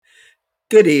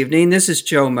Good evening. This is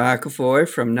Joe McAvoy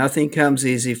from Nothing Comes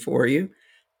Easy for You.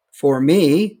 For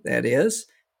me, that is.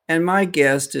 And my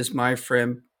guest is my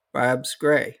friend Brabss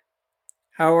Gray.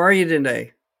 How are you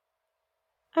today?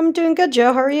 I'm doing good,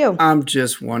 Joe. How are you? I'm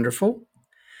just wonderful.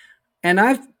 And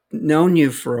I've known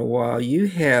you for a while.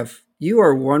 You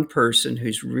are one person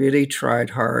who's really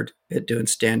tried hard at doing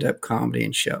stand-up comedy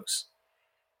and shows.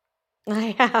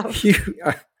 I have. You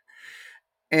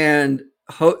and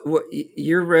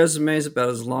your resume is about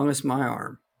as long as my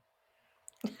arm.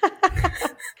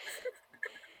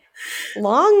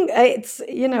 Long.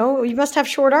 You must have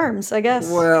short arms, I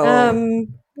guess. Well,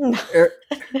 er,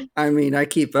 I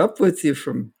keep up with you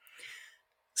from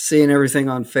seeing everything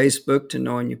on Facebook to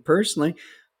knowing you personally.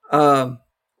 Uh,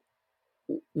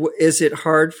 is it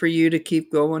hard for you to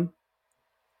keep going?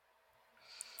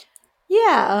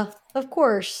 Yeah, of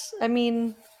course.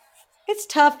 It's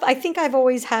tough. I think I've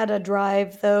always had a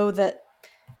drive, though, that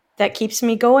keeps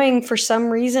me going. For some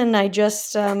reason,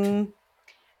 I'm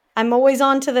always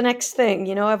on to the next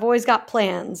thing. I've always got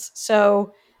plans.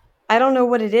 So I don't know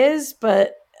what it is,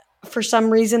 but for some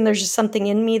reason, there's just something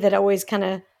in me that always kind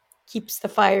of keeps the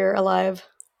fire alive.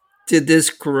 Did this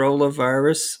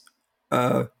coronavirus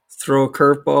throw a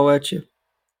curveball at you?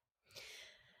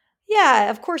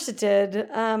 Yeah, of course it did.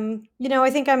 I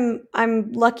think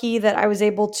I'm lucky that I was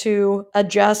able to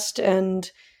adjust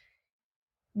and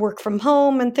work from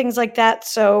home and things like that.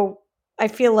 So I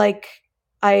feel like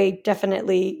I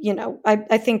definitely,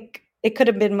 I think it could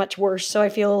have been much worse. So I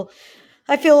feel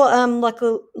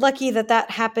lucky that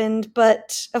that happened.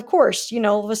 But of course,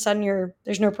 all of a sudden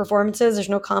there's no performances, there's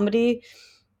no comedy.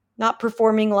 Not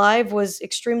performing live was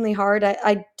extremely hard.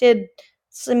 I did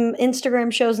some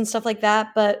Instagram shows and stuff like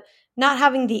that, but not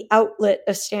having the outlet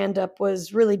of stand up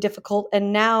was really difficult.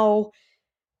 And now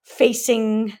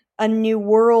facing a new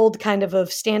world kind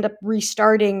of stand up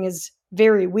restarting is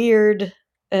very weird.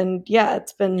 And yeah,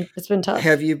 it's been Have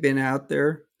tough. you been out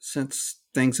there since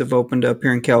things have opened up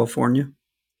here in California?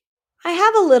 I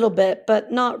have a little bit,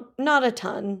 but not a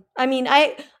ton.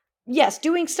 I yes,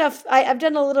 doing stuff. I've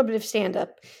done a little bit of stand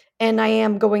up, and I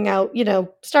am going out.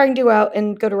 Starting to go out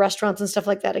and go to restaurants and stuff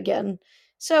like that again.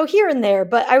 So here and there,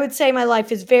 but I would say my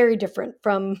life is very different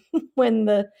from when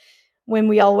the when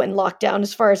we all went in lockdown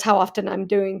as far as how often I'm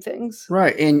doing things.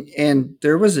 Right, and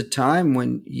there was a time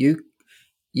when you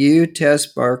Tess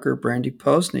Barker, Brandy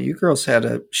Posner, you girls had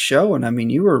a show, and I mean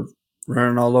you were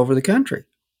running all over the country.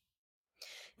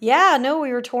 Yeah, no,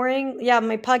 we were touring. Yeah,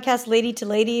 my podcast Lady to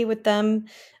Lady with them.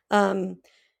 Um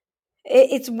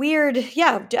it's weird.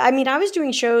 Yeah, I was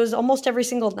doing shows almost every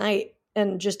single night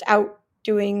and just out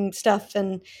doing stuff,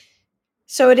 and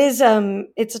so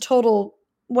it's a total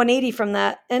 180 from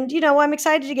that. And I'm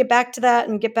excited to get back to that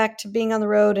and get back to being on the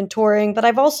road and touring, but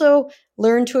I've also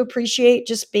learned to appreciate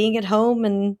just being at home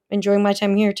and enjoying my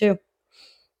time here too.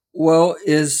 Well,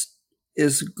 is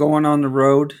going on the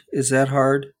road, is that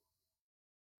hard?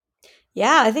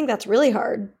 Yeah, I think that's really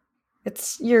hard.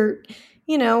 It's you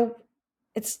know,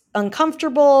 it's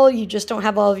uncomfortable. You just don't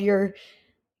have all of your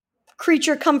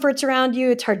creature comforts around you.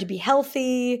 It's hard to be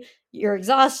healthy. You're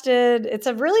exhausted. It's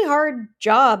a really hard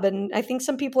job. And I think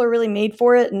some people are really made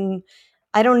for it. And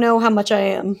I don't know how much I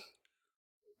am.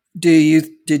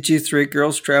 Did you three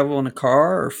girls travel in a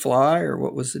car or fly or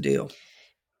what was the deal?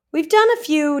 We've done a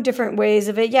few different ways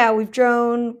of it. Yeah, we've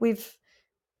driven, we've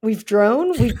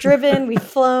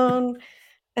flown.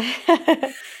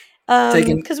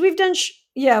 Taking Because we've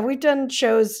done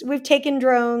shows, we've taken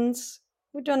drones,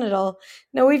 we've done it all.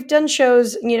 No, we've done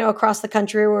shows, across the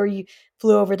country where you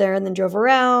flew over there and then drove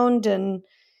around and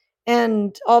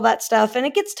all that stuff. And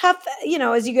it gets tough,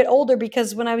 as you get older,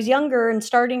 because when I was younger and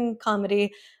starting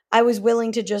comedy, I was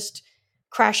willing to just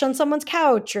crash on someone's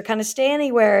couch or kind of stay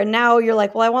anywhere. And now you're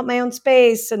like, well, I want my own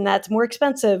space, and that's more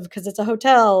expensive because it's a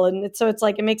hotel, and so it's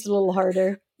like it makes it a little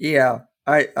harder. Yeah,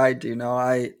 I do know.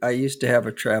 I used to have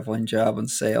a traveling job in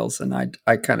sales, and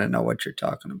I kind of know what you're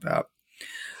talking about.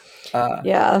 Uh,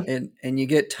 Yeah, and you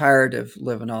get tired of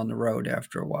living on the road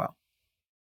after a while.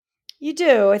 you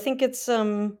do. I think it's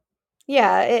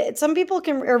yeah. Some people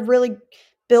are really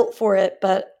built for it,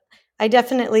 but I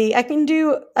can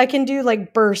do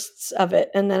like bursts of it,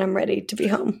 and then I'm ready to be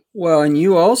home. Well, and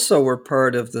you also were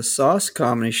part of the Sauce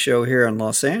Comedy Show here in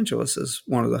Los Angeles as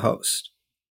one of the hosts.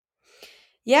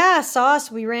 Yeah,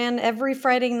 sauce. We ran every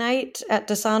Friday night at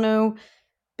Desano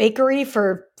Bakery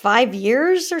for 5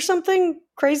 years or something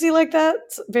crazy like that.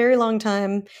 It's a very long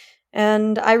time,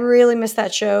 and I really miss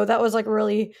that show. That was like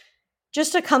really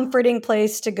just a comforting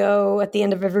place to go at the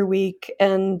end of every week,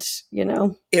 and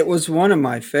It was one of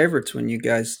my favorites when you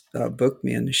guys booked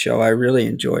me in the show. I really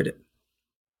enjoyed it.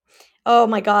 oh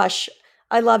my gosh.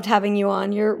 I loved having you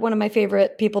on. You're one of my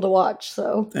favorite people to watch.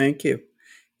 So, Thank you.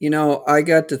 You know, I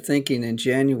got to thinking in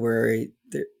January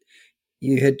that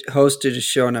you had hosted a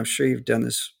show, and I'm sure you've done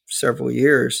this several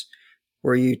years,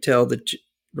 where you tell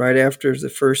right after the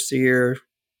first year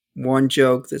one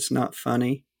joke that's not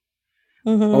funny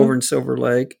over mhm. in Silver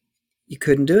Lake. You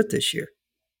couldn't do it this year.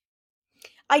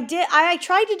 I did. I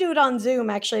tried to do it on Zoom.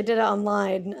 Actually, I did it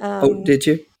online. Oh, did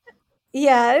you?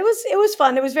 Yeah, it was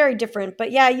fun. It was very different.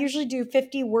 But yeah, I usually do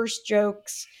 50 worst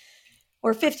jokes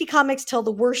or 50 comics tell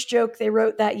the worst joke they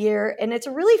wrote that year, and it's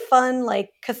a really fun, like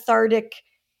cathartic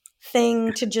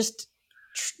thing to just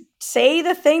say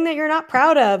the thing that you're not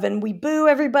proud of, and we boo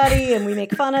everybody and we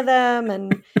make fun of them,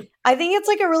 and I think it's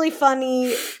like a really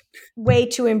funny way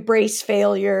to embrace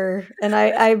failure, and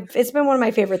I've it's been one of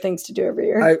my favorite things to do every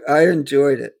year. I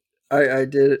enjoyed it. I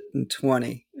did it in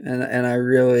 20, and I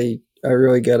really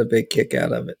got a big kick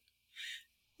out of it.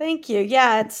 Thank you.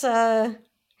 Yeah, it's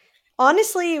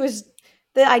honestly, it was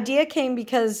the idea came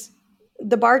because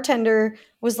the bartender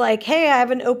was like, "Hey, I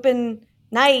have an open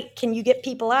night. Can you get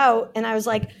people out?" And I was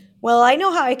like, "Well, I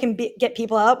know how I can get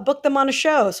people out. Book them on a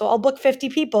show. So I'll book 50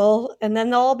 people, and then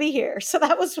they'll all be here." So But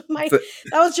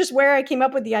that was just where I came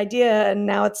up with the idea, and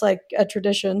now it's like a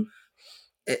tradition.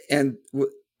 and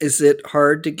is it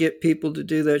hard to get people to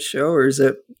do that show, or is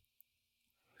it?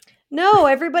 No,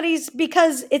 everybody's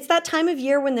because it's that time of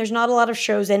year when there's not a lot of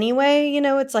shows anyway,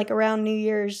 it's like around New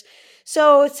Year's.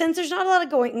 So since there's not a lot of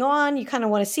going on, you kind of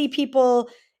want to see people.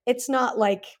 It's not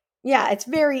like, yeah, it's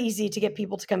very easy to get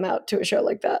people to come out to a show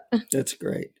like that. That's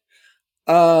great.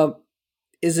 Um,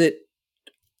 is it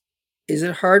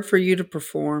hard for you to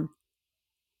perform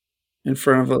in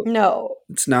front of a? No.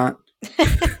 It's not.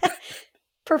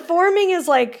 Performing is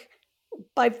like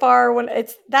by far when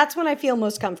that's when I feel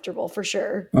most comfortable for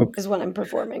sure Okay. is when I'm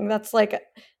performing. That's like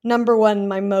number one,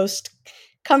 my most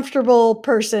comfortable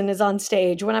person is on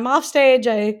stage. When I'm off stage,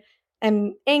 I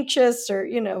am anxious or,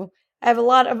 I have a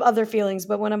lot of other feelings,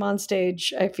 but when I'm on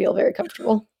stage, I feel very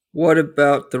comfortable. What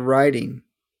about the writing?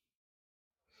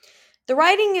 The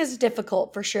writing is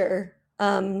difficult for sure.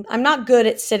 I'm not good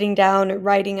at sitting down and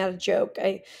writing out a joke.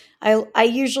 I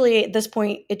usually at this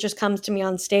point it just comes to me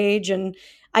on stage, and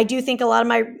I do think a lot of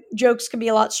my jokes could be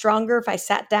a lot stronger if I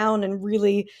sat down and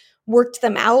really worked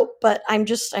them out. But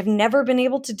I've never been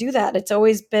able to do that. It's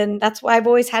always been that's why I've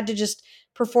always had to just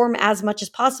perform as much as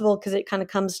possible because it kind of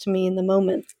comes to me in the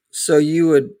moment. So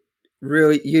you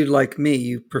like me,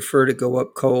 you prefer to go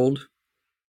up cold?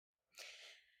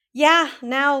 Yeah,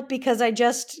 now because I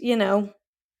just,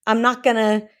 I'm not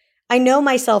gonna, I know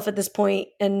myself at this point,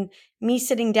 and me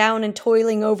sitting down and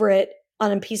toiling over it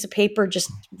on a piece of paper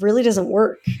just really doesn't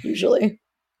work usually.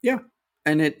 Yeah.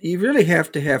 And you really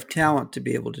have to have talent to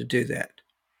be able to do that.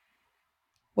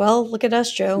 Well, look at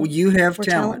us, Well, Joe. you have We're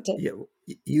talent. talented.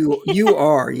 Yeah, you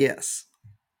are, yes.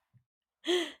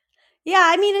 Yeah,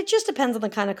 I mean, it just depends on the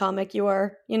kind of comic you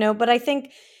are, but I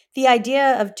think the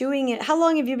idea of doing it, how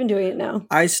long have you been doing it now?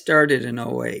 I started in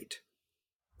 '08.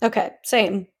 Okay,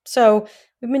 same. So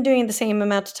we've been doing it the same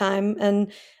amount of time.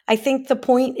 And I think the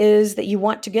point is that you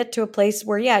want to get to a place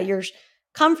where, yeah, you're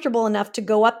comfortable enough to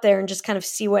go up there and just kind of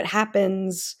see what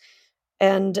happens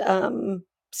and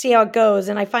see how it goes.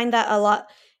 And I find that a lot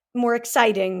more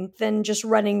exciting than just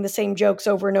running the same jokes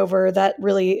over and over. That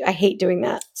really, I hate doing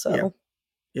that. Yeah. So,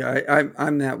 Yeah,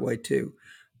 I'm that way too.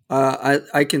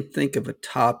 I can think of a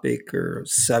topic or a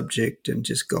subject and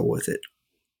just go with it.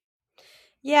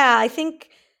 yeah, I think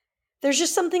there's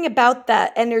just something about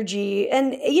that energy.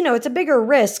 And, it's a bigger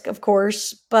risk, of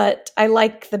course, but I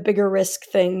like the bigger risk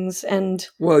things. And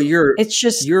Well, it's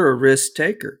just you're a risk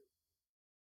taker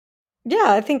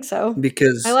yeah, I think so. I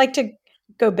because like to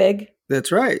go big.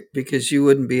 that's right, because you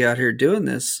wouldn't be out here doing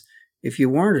this if you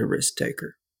weren't a risk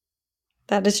taker.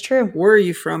 That is true. Where are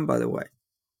you from, by the way?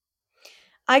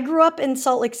 I grew up in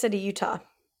Salt Lake City, Utah.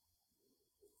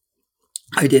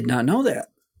 I did not know that.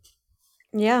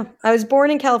 Yeah, I was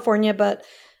born in California, but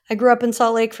I grew up in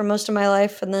Salt Lake for most of my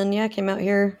life, and then yeah, I came out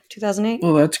here 2008.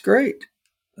 Well, that's great.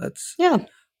 That's Yeah,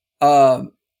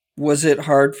 um, was it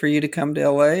hard for you to come to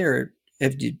LA, or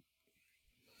have you?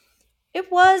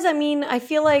 it was. I mean, I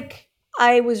feel like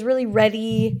I was really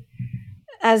ready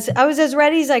as I was as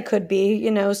ready as I could be,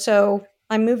 So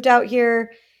I moved out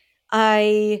here.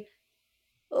 I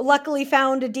luckily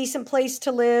found a decent place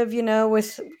to live,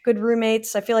 with good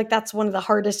roommates. I feel like that's one of the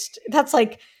hardest. That's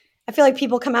like, I feel like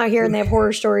people come out here and they have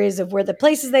horror stories of where the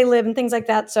places they live and things like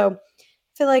that. So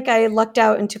I feel like I lucked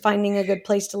out into finding a good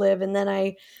place to live. And then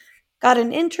I got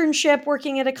an internship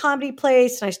working at a comedy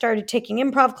place and I started taking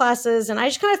improv classes and I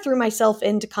just kind of threw myself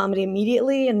into comedy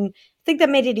immediately. And I think that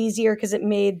made it easier because it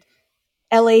made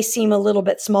LA seem a little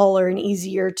bit smaller and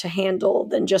easier to handle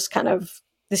than just kind of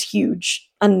this huge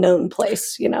unknown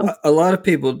place, you know? A lot of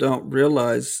people don't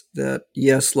realize that,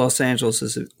 yes, Los Angeles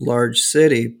is a large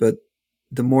city, but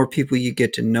the more people you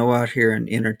get to know out here in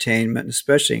entertainment,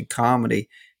 especially in comedy,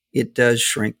 it does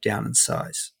shrink down in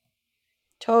size.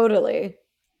 Totally.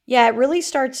 Yeah, it really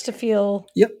starts to feel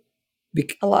Yep,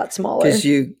 a lot because smaller.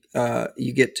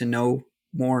 you get to know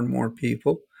more and more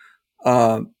people,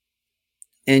 uh,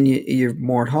 and you're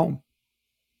more at home.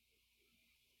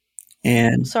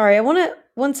 And Sorry, I want to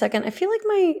one second. I feel like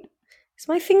my is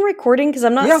my thing recording because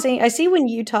I'm not yeah, seeing. I see when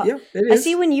you talk. yeah, it I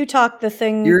see is. when you talk the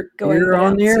thing going, You're but I on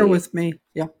don't the air see. with me.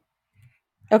 Yeah.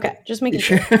 Okay, just making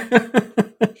sure.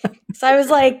 So I was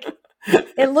like,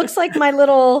 it looks like my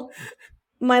little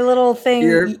thing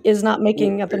You're, is not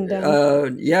making up and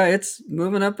down. yeah, it's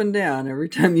moving up and down every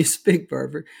time you speak,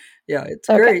 Barbara. Yeah, it's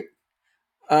Okay. great.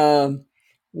 Um,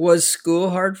 was school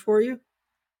hard for you?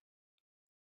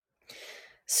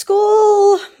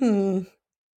 School.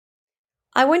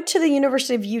 I went to the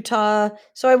University of Utah.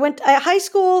 So I went high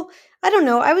school. I don't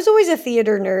know. I was always a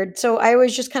theater nerd, so I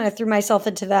always just kind of threw myself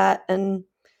into that. And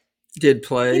Did I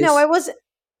plays? was,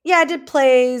 yeah, I did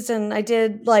plays and I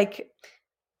did like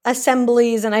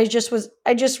assemblies, and I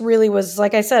just really was,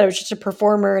 like I said, I was just a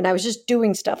performer, and I was just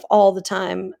doing stuff all the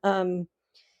time. And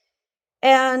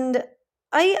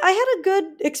I had a good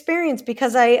experience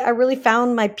because I really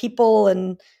found my people,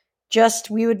 and just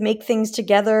we would make things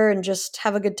together and just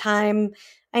have a good time.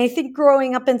 I think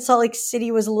growing up in Salt Lake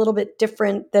City was a little bit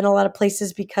different than a lot of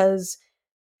places because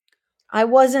I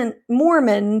wasn't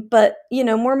Mormon, but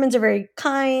Mormons are very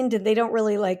kind and they don't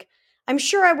really like. I'm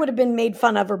sure I would have been made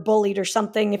fun of or bullied or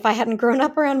something if I hadn't grown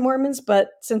up around Mormons, but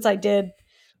since I did,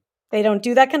 they don't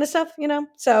do that kind of stuff.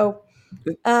 So,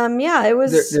 yeah, it They're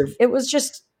was they're it was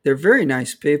just. they're very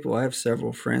nice people. I have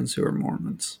several friends who are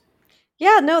Mormons.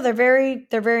 Yeah, no, they're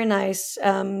very nice.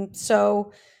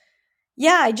 So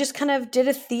yeah, I just kind of did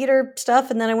a theater stuff,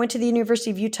 and then I went to the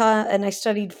University of Utah and I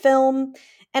studied film.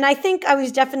 And I think I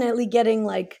was definitely getting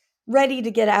like ready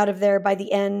to get out of there by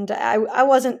the end. I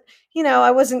wasn't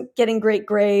getting great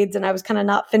grades, and I was kind of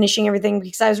not finishing everything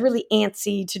because I was really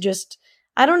antsy to just,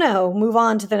 I don't know, move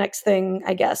on to the next thing,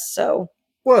 I guess. So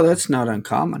Well, that's not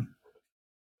uncommon.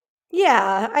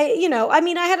 yeah, I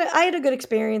mean, I had a good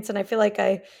experience, and I feel like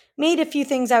I made a few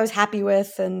things I was happy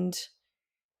with, and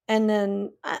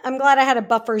then I'm glad I had a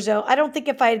buffer zone. I don't think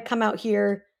if I had come out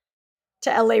here to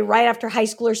LA right after high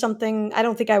school or something, I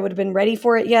don't think I would have been ready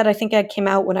for it yet. I think I came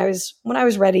out when I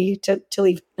was ready to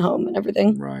leave home and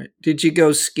everything. Right. Did you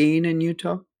go skiing in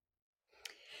Utah?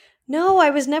 No, I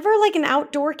was never like an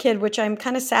outdoor kid, which I'm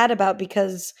kind of sad about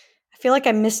because I feel like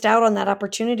I missed out on that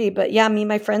opportunity. But yeah, me and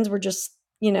my friends were just,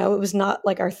 it was not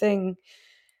like our thing.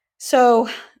 So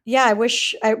yeah,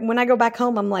 when I go back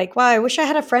home, I'm like, wow, I wish I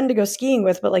had a friend to go skiing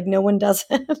with, but like no one does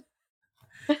it.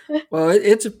 Well,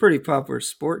 it's a pretty popular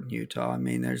sport in Utah. I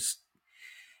mean, there's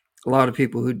a lot of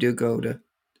people who do go to.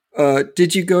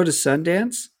 Did you go to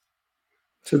Sundance?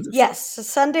 To the, Yes,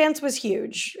 Sundance was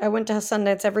huge. I went to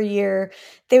Sundance every year.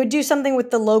 They would do something with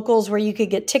the locals where you could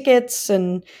get tickets,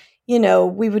 and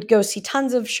we would go see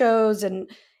tons of shows, and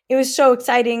it was so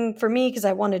exciting for me because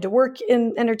I wanted to work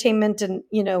in entertainment. And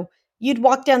you'd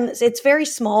walk down, it's very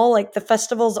small, like the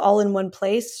festival's all in one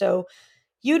place, so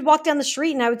you'd walk down the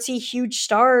street and I would see huge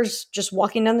stars just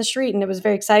walking down the street, and it was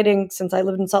very exciting since I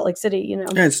lived in Salt Lake City.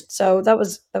 yeah, So that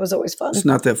was always it's fun.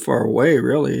 not that far away,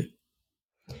 really.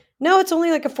 No, it's only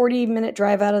like a 40-minute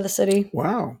drive out of the city.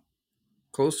 Wow,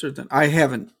 closer than I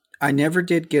haven't. I never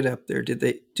did get up there. Did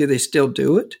they? Do they still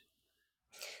do it?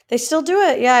 They still do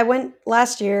it. Yeah, I went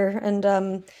last year,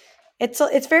 and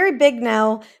it's very big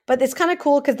now. But it's kind of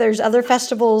cool because there's other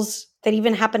festivals that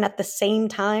even happen at the same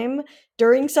time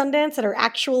during Sundance that are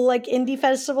actual like indie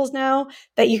festivals now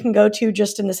that you can go to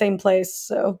just in the same place.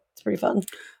 So it's pretty fun.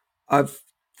 I've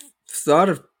thought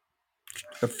of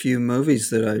a few movies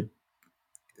that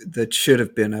should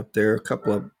have been up there. A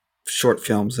couple of short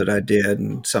films that I did,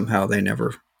 and somehow they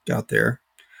never got there.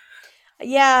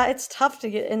 Yeah, it's tough to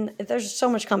get in. There's so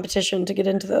much competition to get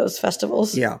into those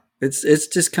festivals. Yeah, it's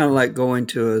just kind of like going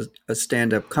to a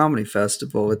stand up comedy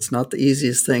festival. It's not the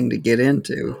easiest thing to get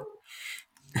into.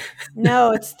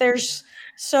 No, there's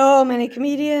so many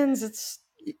comedians. It's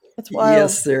wild.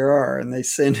 Yes, there are, and they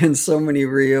send in so many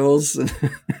reels, and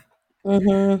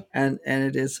Hmm. and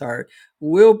it is hard.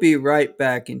 We'll be right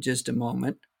back in just a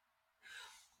moment.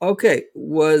 Okay,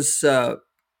 was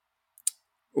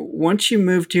once you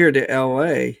moved here to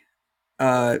LA,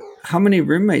 how many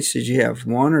roommates did you have?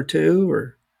 One or two,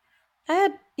 or I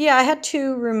had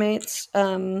two roommates.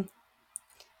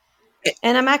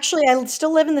 And I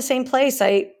still live in the same place.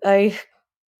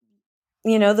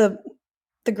 You know,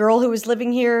 the girl who was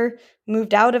living here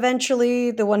moved out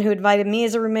eventually, the one who invited me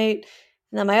as a roommate.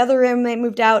 And then my other roommate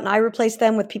moved out and I replaced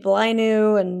them with people I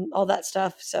knew and all that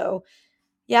stuff. So,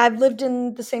 yeah, I've lived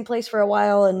in the same place for a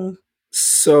while and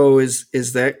So is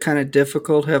that kind of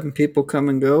difficult having people come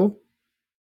and go?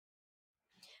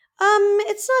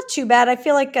 it's not too bad. I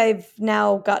feel like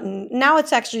now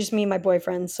it's actually just me and my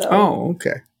boyfriend. So, Oh,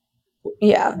 okay.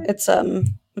 yeah, it's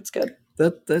good.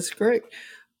 That's great.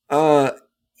 Uh,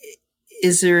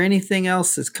 is there anything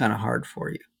else that's kind of hard for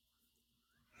you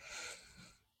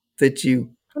that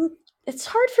you? It's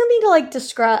hard for me to like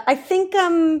describe. I think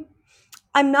I'm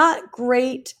not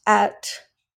great at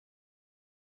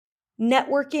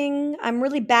networking. I'm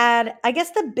really bad. I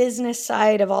guess the business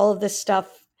side of all of this stuff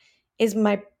is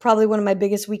my probably one of my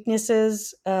biggest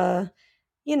weaknesses.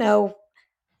 You know,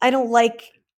 I don't like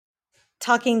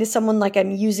talking to someone like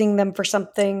I'm using them for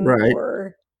something Right.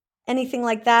 or anything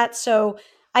like that. So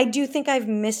I do think I've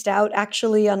missed out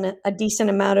actually on a decent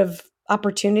amount of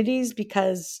opportunities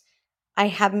because I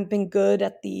haven't been good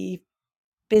at the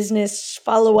business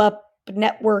follow up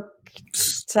network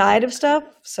side of stuff.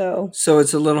 So So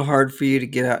it's a little hard for you to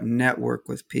get out and network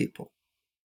with people.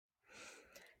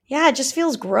 yeah, it just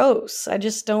feels gross. I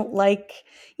just don't like,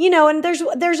 and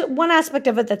there's one aspect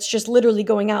of it that's just literally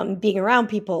going out and being around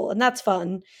people, and that's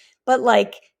fun. But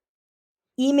like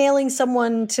emailing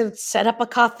someone to set up a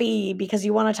coffee because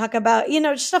you want to talk about,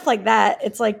 just stuff like that.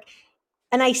 It's like,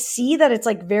 and I see that it's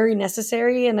like very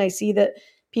necessary, and I see that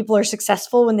people are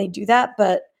successful when they do that,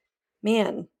 but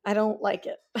man, I don't like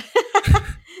it.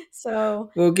 So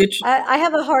Well, I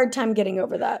have a hard time getting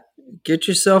over that. get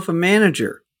yourself a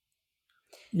manager.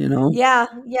 You know Yeah,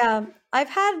 yeah. I've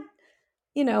had,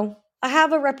 I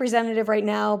have a representative right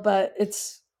now, but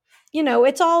it's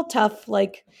all tough.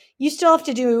 Like you still have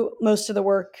to do most of the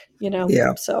work,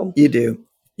 Yeah, So you do.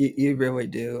 You really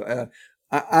do.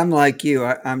 I'm like you.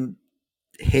 I'm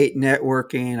hate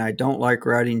networking. I don't like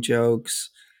writing jokes,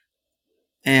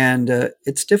 and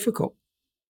it's difficult.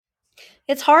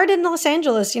 it's hard in Los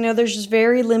Angeles. There's just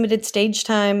very limited stage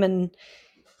time, and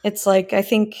it's like I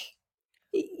think,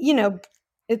 you know,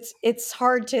 it's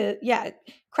hard to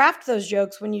craft those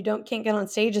jokes when you don't can't get on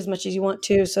stage as much as you want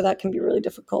to. So that can be really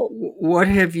difficult. What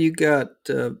have you got?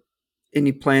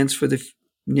 Any plans for the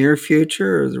near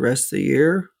future or the rest of the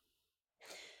year?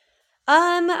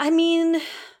 I mean,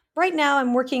 right now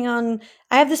I'm working on.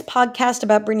 I have this podcast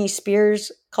about Britney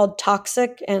Spears called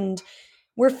Toxic, and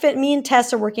me and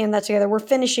Tess are working on that together. We're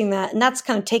finishing that, and that's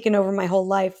kind of taken over my whole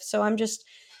life. So I'm just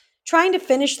trying to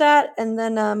finish that and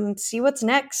then see what's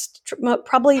next.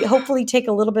 Probably, hopefully, take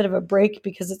a little bit of a break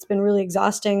because it's been really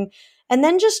exhausting, and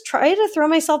then just try to throw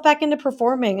myself back into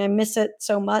performing. I miss it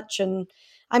so much, and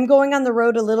I'm going on the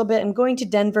road a little bit. I'm going to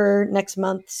Denver next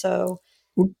month, so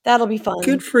Well, that'll be good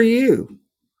fun. for you.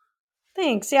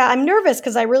 Thanks. Yeah, I'm nervous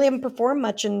because I really haven't performed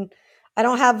much, and I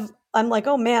don't have. I'm like,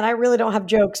 oh man, I really don't have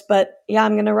jokes, but yeah,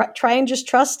 I'm gonna try and just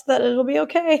trust that it'll be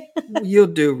okay. You'll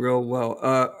do real well.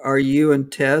 Are you and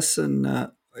Tess and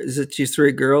is it you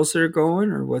three girls that are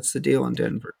going, or what's the deal in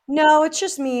Denver? No, it's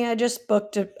just me. I just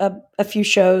booked a few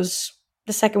shows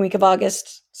the second week of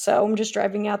August, so I'm just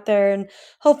driving out there, and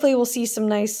hopefully we'll see some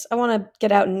nice. I want to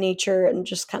get out in nature and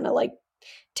just kind of like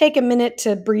take a minute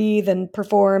to breathe and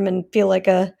perform and feel like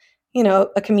a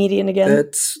comedian again.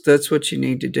 That's what you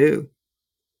need to do.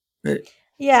 Uh,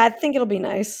 Yeah, I think it'll be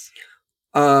nice.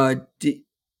 Uh, do,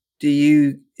 do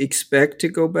you expect to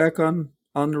go back on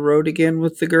the road again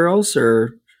with the girls,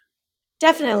 or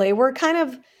Definitely. We're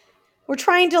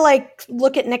trying to like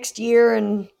look at next year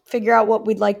and figure out what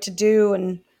we'd like to do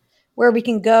and where we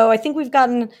can go. I think we've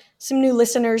gotten some new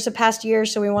listeners the past year,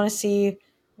 so we want to see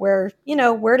where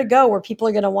to go, where people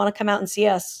are going to want to come out and see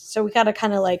us. So we got to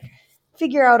kind of like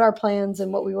figure out our plans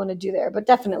and what we want to do there. But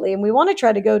definitely, and we want to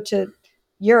try to go to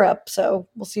Europe, so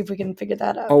we'll see if we can figure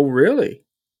that out. oh, really?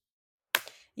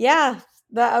 Yeah,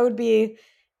 that would be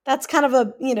that's kind of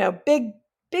a,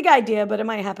 big idea, but it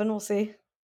might happen. We'll see.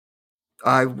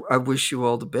 I wish you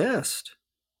all the best.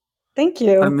 Thank I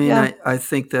you. mean, Yeah. I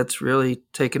think that's really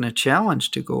taken a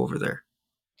challenge to go over there.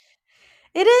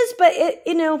 It is, but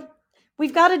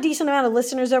we've got a decent amount of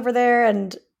listeners over there,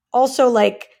 and also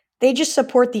like they just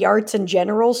support the arts in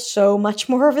general so much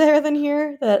more over there than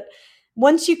here. That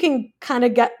once you can kind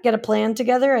of get a plan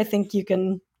together, I think you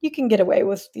can get away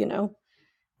with.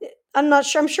 I'm not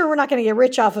sure. I'm sure we're not going to get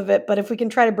rich off of it, but if we can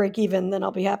try to break even, then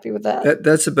I'll be happy with that.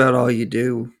 That's about all you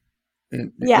do.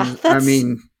 Yeah, And I that's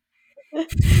mean,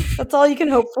 that's all you can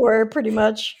hope for, pretty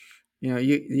much.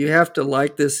 you have to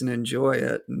like this and enjoy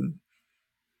it, and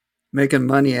making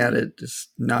money at it is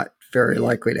not very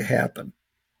likely to happen.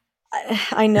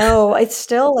 I know. It's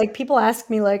still like people ask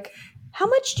me like, "How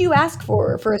much do you ask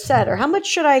for a set?" or "How much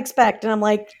should I expect?" And I'm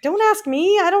like, "Don't ask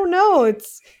me. I don't know.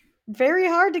 It's very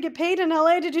hard to get paid in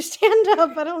LA to do stand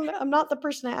up. I don't know. I'm not the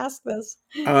person to ask this."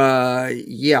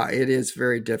 Yeah, it is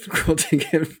very difficult to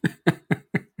get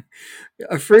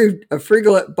a free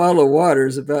bottle of water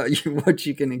is about you what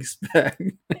you can expect.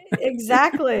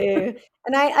 Exactly.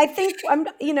 And I think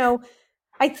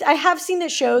I have seen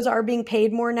that shows are being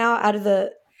paid more now out of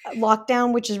the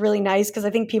lockdown, which is really nice because I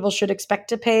think people should expect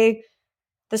to pay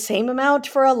the same amount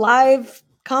for a live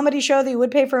comedy show that you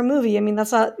would pay for a movie. I mean,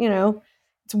 that's not,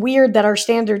 it's weird that our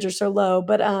standards are so low,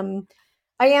 but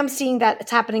I am seeing that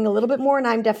it's happening a little bit more and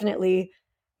I'm definitely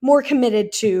more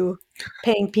committed to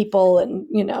paying people and,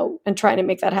 and trying to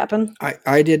make that happen.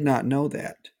 I did not know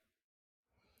that.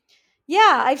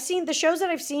 Yeah, I've seen the shows that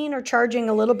I've seen are charging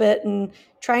a little bit and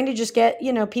trying to just get,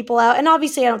 people out. And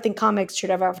obviously I don't think comics should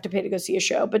ever have to pay to go see a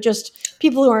show, but just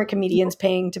people who aren't comedians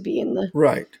paying to be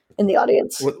Right. in the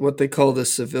audience. What they call the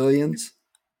civilians?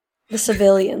 The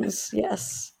civilians,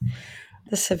 yes.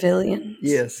 The civilians.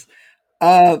 Yes.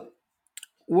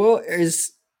 Well,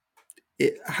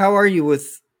 how are you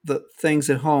with the things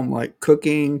at home like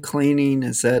cooking, cleaning?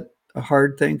 Is that a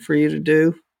hard thing for you to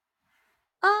do?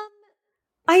 Um,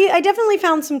 I definitely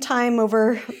found some time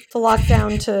over the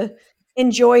lockdown to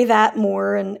enjoy that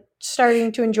more and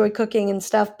starting to enjoy cooking and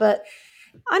stuff, but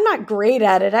I'm not great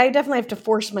at it. I definitely have to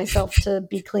force myself to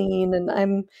be clean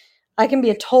and I can be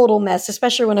a total mess,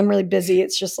 especially when I'm really busy.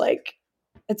 It's just like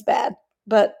it's bad.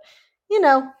 But, you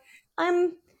know,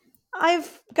 I'm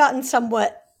I've gotten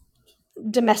somewhat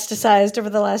domesticized over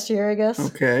the last year, I guess.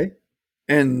 Okay.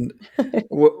 And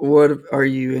what are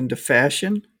you into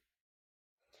fashion?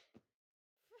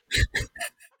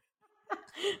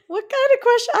 What kind of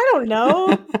question? I don't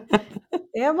know.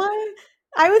 Am I?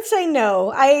 I would say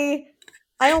no. I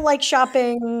don't like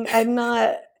shopping. I'm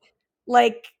not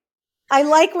like I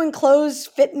like when clothes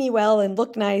fit me well and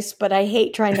look nice, but I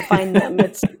hate trying to find them.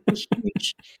 It's a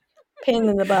huge pain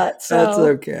in the butt. That's So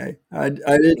okay. I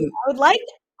didn't. I would like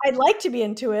I'd like to be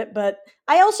into it, but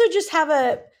I also just have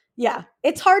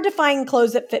it's hard to find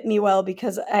clothes that fit me well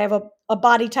because I have a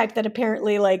body type that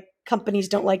apparently like companies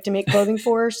don't like to make clothing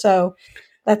for. So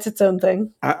that's its own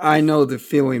thing. I know the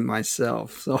feeling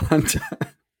myself, so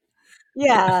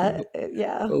Yeah.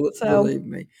 Yeah. So believe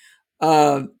me.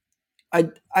 Uh,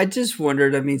 I just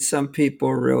wondered. I mean, some people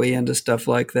are really into stuff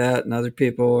like that, and other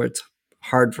people it's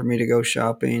hard for me to go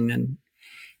shopping, and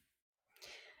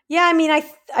yeah, I mean,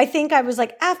 I think I was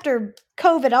like after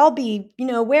COVID, I'll be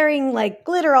wearing like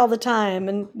glitter all the time,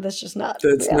 and that's just not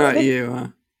that's not reality. you, huh?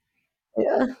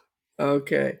 Yeah,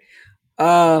 Okay.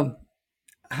 Um,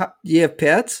 do you have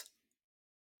pets?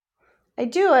 I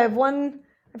do. I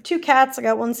have two cats. I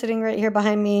got one sitting right here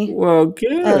behind me. Well,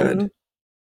 good. Um,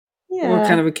 What kind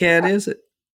yeah, of a cat is it?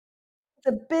 it's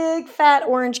a big fat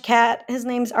orange cat. His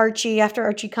name's Archie after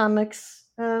Archie Comics.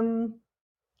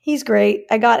 He's great.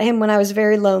 I got him when I was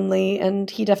very lonely, and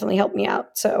he definitely helped me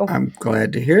out. So I'm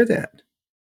glad to hear that.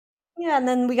 yeah, and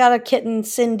then we got a kitten,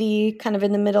 Cindy, kind of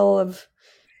in the middle of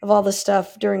all this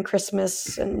stuff during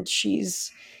Christmas, and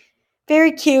she's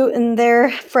very cute, and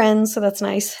they're friends, so that's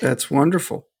nice. That's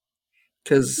wonderful.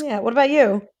 Because Yeah. What about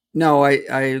you? no,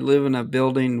 I live in a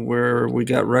building where we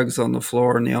got rugs on the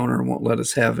floor, and the owner won't let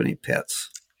us have any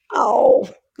pets. Oh,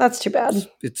 that's too bad.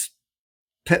 It's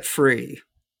pet free,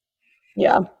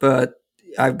 Yeah. but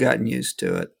I've gotten used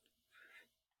to it.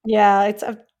 Yeah.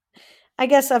 I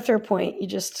guess after a point, you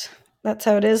just that's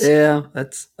how it is. Yeah,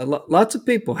 that's a lot. Lots of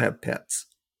people have pets.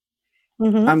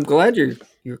 Hmm. I'm glad your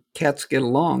cats get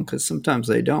along because sometimes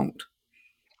they don't.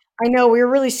 I know we were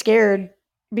really scared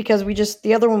because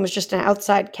the other one was just an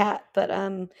outside cat, but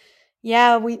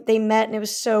yeah, we they met and it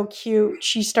was so cute.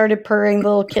 She started purring the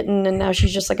little kitten, and now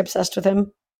she's just like obsessed with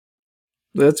him.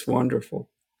 That's wonderful.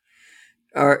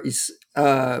 Are,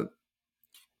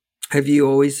 have you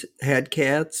always had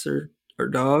cats or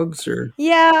dogs or?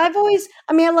 Yeah,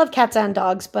 I mean, I love cats and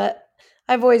dogs, but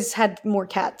I've always had more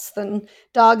cats than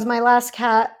dogs. My last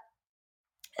cat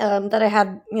that I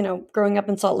had, growing up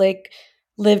in Salt Lake,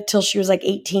 lived till she was like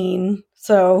 18.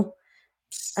 So,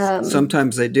 um,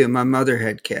 Sometimes they do. My mother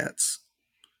had cats.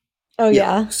 oh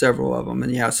Yeah, yeah. several of them,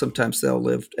 and yeah, sometimes they'll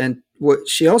live. And what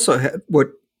she also had, what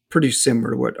pretty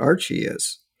similar to what Archie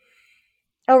is.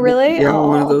 Oh really? Yeah,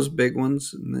 one of Oh, those big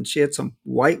ones, and then she had some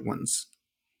white ones.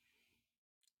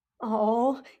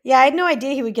 oh, yeah. I had no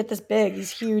idea he would get this big.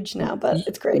 He's huge now, but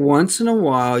it's great. Once in a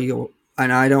while, you'll,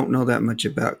 and I don't know that much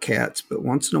about cats, but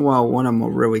once in a while, one of them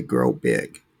will really grow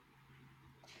big.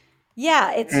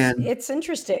 Yeah, and it's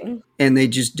interesting. they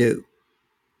just do,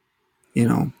 you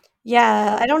know.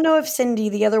 Yeah, I don't know if Cindy,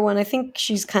 the other one, I think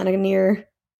she's kind of near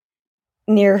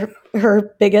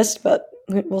her biggest, but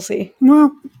we'll see.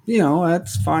 Well,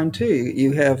 that's fine too.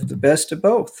 You have the best of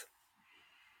both,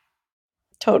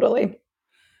 Totally.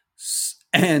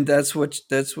 and that's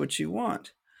what you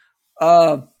want.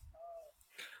 Uh,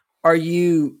 are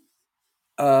you?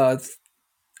 Uh,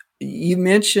 you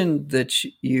mentioned that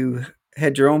you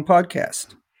had your own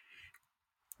podcast.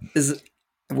 Is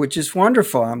Which is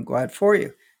wonderful. I'm glad for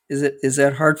you. Is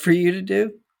that hard for you to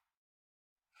do?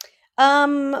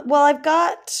 Well, I've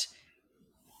got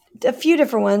a few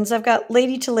different ones. I've got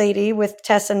Lady to Lady with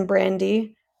Tess and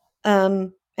Brandy.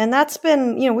 And that's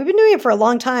been, we've been doing it for a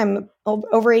long time,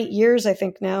 over 8 years, I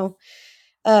think now.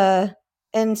 Uh,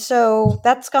 and so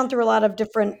that's gone through a lot of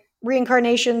different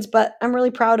reincarnations, but I'm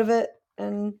really proud of it.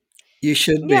 And You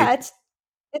should yeah, be.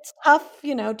 it's tough,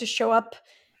 to show up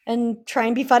and try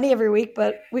and be funny every week,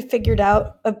 but we figured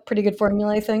out a pretty good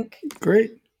formula, I think.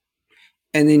 Great.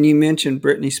 And then you mentioned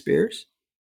Britney Spears.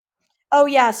 Oh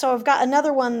yeah, so I've got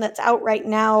another one that's out right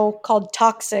now called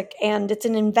Toxic, and it's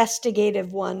an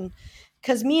investigative one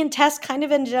because me and Tess kind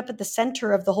of ended up at the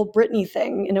center of the whole Britney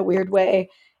thing in a weird way,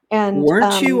 and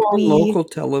Weren't you on we local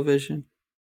television?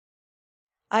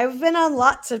 I've been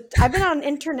on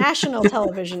international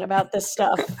television about this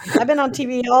stuff. I've been on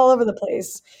TV all over the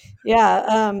place.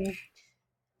 Yeah.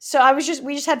 So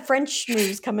we just had French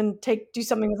news come and do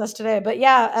something with us today. But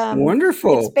yeah,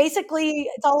 Wonderful.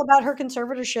 it's all about her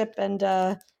conservatorship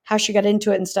and how she got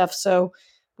into it and stuff. So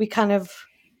we kind of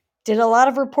did a lot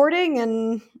of reporting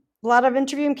and a lot of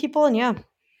interviewing people, and yeah.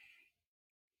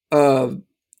 Uh,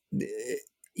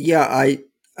 yeah,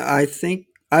 I think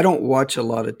I don't watch a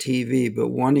lot of TV, but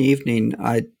one evening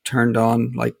I turned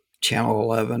on like Channel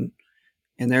 11,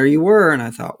 and there you were, and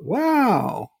I thought,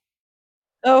 wow.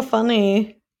 Oh,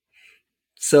 funny.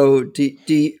 So do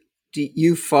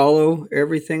you follow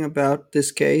everything about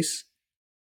this case?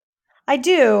 I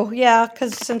do, yeah,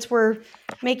 because since we're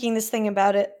making this thing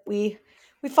about it, we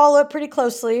follow it pretty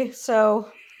closely.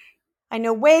 So I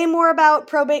know way more about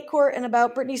probate court and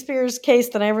about Britney Spears' case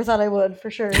than I ever thought I would, for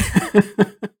sure.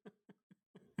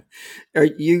 Are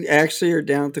you actually are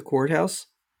down at the courthouse?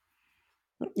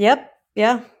 Yep,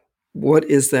 yeah. What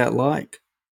is that like?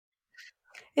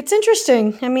 It's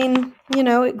interesting. I mean,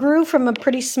 it grew from a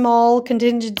pretty small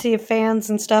contingency of fans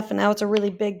and stuff, and now it's a really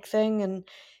big thing. And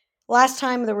last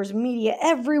time there was media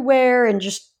everywhere and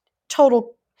just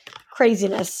total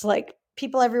craziness, like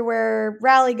people everywhere,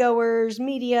 rally goers,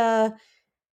 media.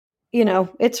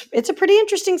 It's a pretty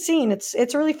interesting scene.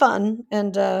 It's really fun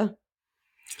and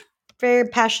very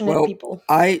passionate Well, people.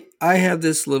 I have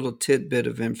this little tidbit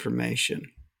of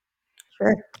information,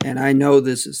 Sure. and I know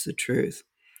this is the truth.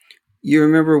 You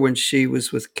remember when she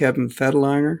was with Kevin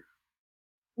Federliner?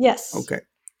 Yes. Okay.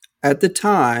 At the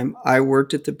time, I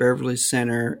worked at the Beverly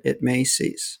Center at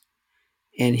Macy's,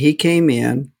 and he came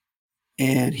in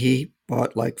and he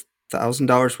bought like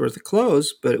 $1,000 worth of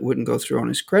clothes, but it wouldn't go through on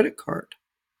his credit card.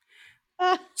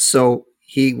 Ah, So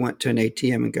he went to an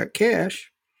ATM and got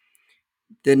cash.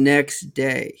 The next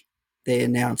day, they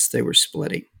announced they were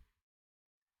splitting.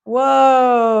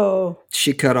 whoa.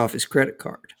 She cut off his credit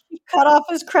card. He cut off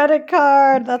his credit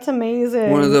card. That's One of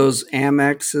amazing. those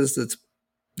Amexes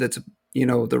that's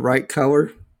the right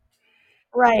color.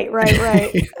 Right, right,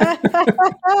 right.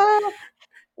 Yeah,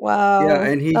 Wow.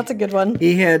 and That's a good one.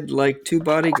 he had like two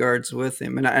bodyguards with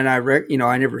him, and I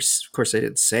never, of course, I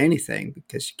didn't say anything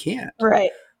because you can't.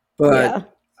 Right. But Yeah.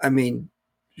 I mean,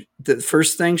 the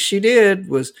first thing she did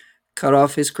was cut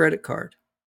off his credit card.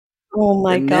 Oh The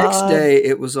my next god. day,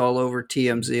 it was all over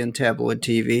TMZ and tabloid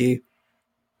TV.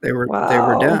 They were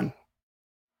Wow. done.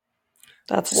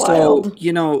 That's So wild.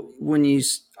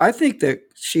 I think that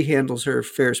she handles her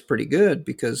affairs pretty good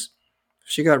because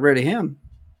she got rid of him.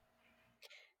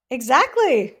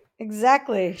 Exactly.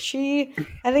 Exactly.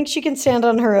 I think she can stand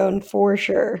on her own for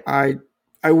sure. I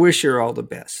I wish her all the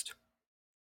best.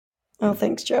 Oh,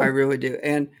 thanks, I Joe. really do.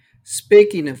 And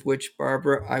speaking of which,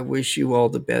 Barbara, I wish you all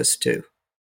the best too.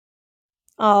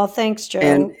 Oh, thanks,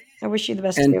 And Joe. I wish you the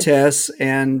best and too. Tess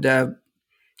and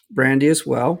Brandy as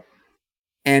well.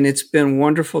 And it's been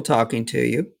wonderful talking to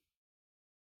you.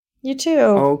 You too.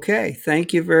 Okay,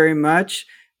 thank you very much.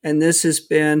 And this has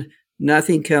been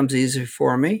Nothing Comes Easy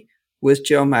for Me with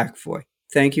Joe McAvoy.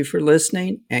 Thank you for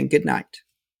listening and good night.